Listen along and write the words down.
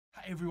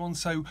Hey everyone,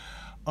 so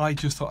I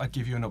just thought I'd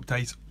give you an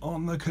update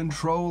on the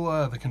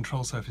controller, the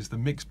control surface, the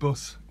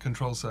Mixbus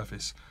control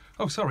surface.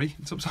 Oh sorry,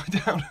 it's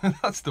upside down.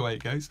 That's the way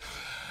it goes.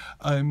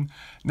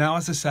 Now,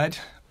 as I said,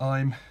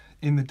 I'm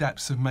in the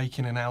depths of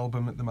making an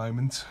album at the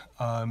moment.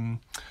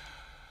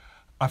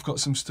 I've got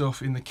some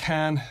stuff in the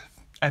can.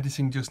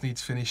 Editing just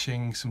needs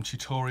finishing, some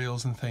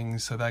tutorials and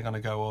things, so they're going to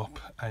go up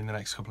in the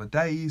next couple of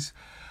days.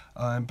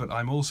 But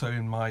I'm also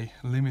in my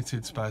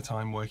limited spare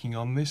time working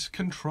on this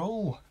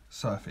control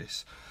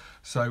surface.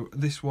 So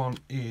this one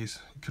is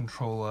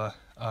controller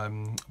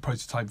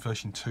prototype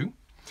version 2,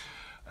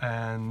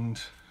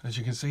 and as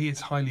you can see,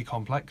 it's highly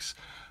complex,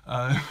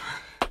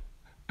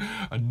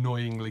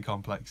 annoyingly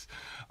complex.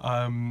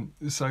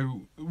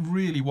 So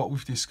really what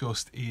we've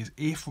discussed is,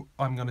 if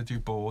I'm going to do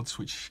boards,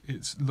 which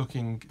it's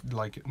looking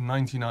like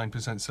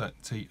 99%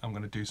 certainty I'm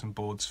going to do some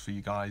boards for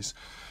you guys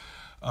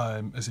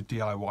as a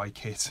DIY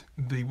kit.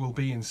 They will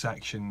be in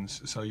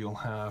sections, so you'll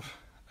have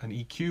an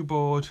EQ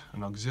board,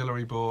 an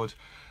auxiliary board,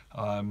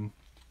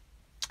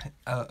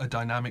 a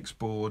dynamics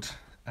board,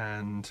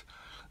 and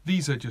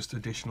these are just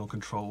additional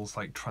controls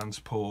like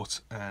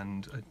transport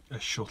and a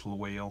shuttle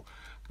wheel.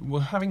 We're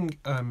having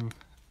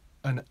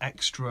an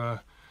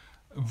extra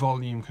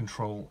volume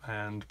control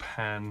and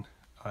pan,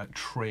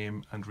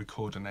 trim and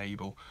record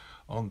enable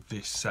on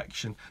this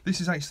section.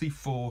 This is actually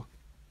for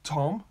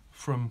Tom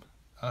from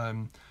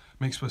Mixbus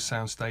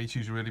Soundstage,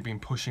 who's really been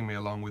pushing me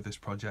along with this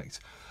project.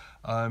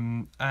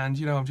 And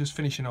you know, I'm just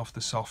finishing off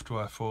the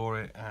software for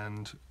it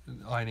and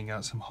ironing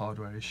out some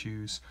hardware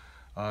issues.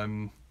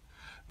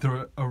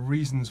 There are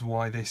reasons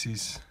why this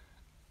is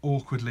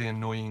awkwardly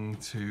annoying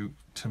to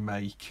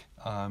make,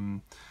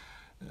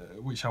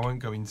 which I won't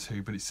go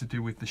into, but it's to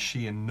do with the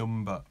sheer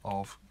number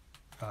of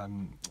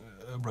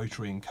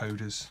rotary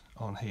encoders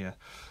on here.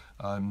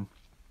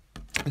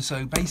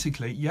 So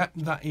basically, yeah,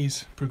 that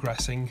is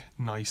progressing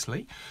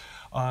nicely.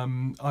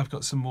 I've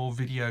got some more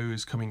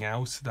videos coming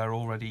out. They're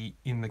already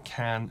in the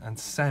can and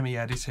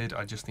semi-edited.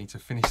 I just need to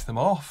finish them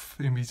off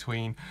in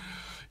between,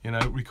 you know,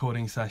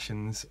 recording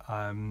sessions,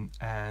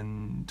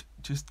 and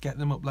just get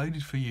them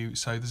uploaded for you.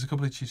 So there's a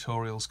couple of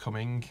tutorials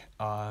coming.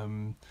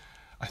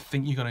 I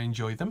think you're going to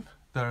enjoy them.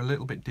 They're a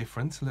little bit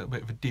different, a little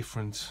bit of a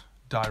different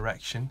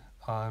direction.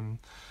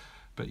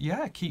 But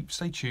yeah,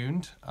 stay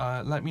tuned.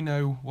 Let me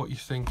know what you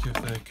think of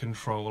the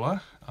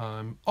controller.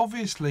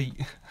 Obviously,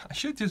 I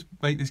should just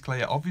make this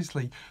clear,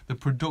 obviously the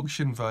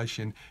production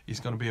version is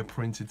going to be a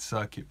printed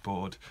circuit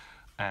board,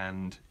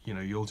 and you know,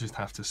 you'll just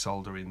have to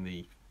solder in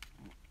the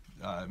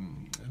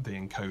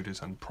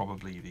encoders and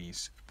probably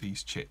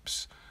these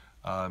chips.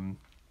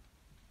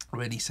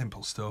 Really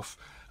simple stuff,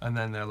 and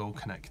then they'll all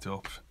connect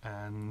up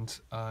and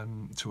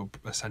to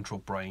a central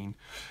brain,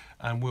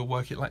 and we'll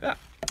work it like that.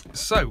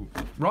 So,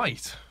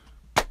 right.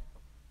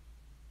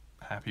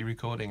 Happy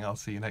recording. I'll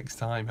see you next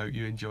time. Hope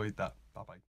you enjoyed that. Bye bye.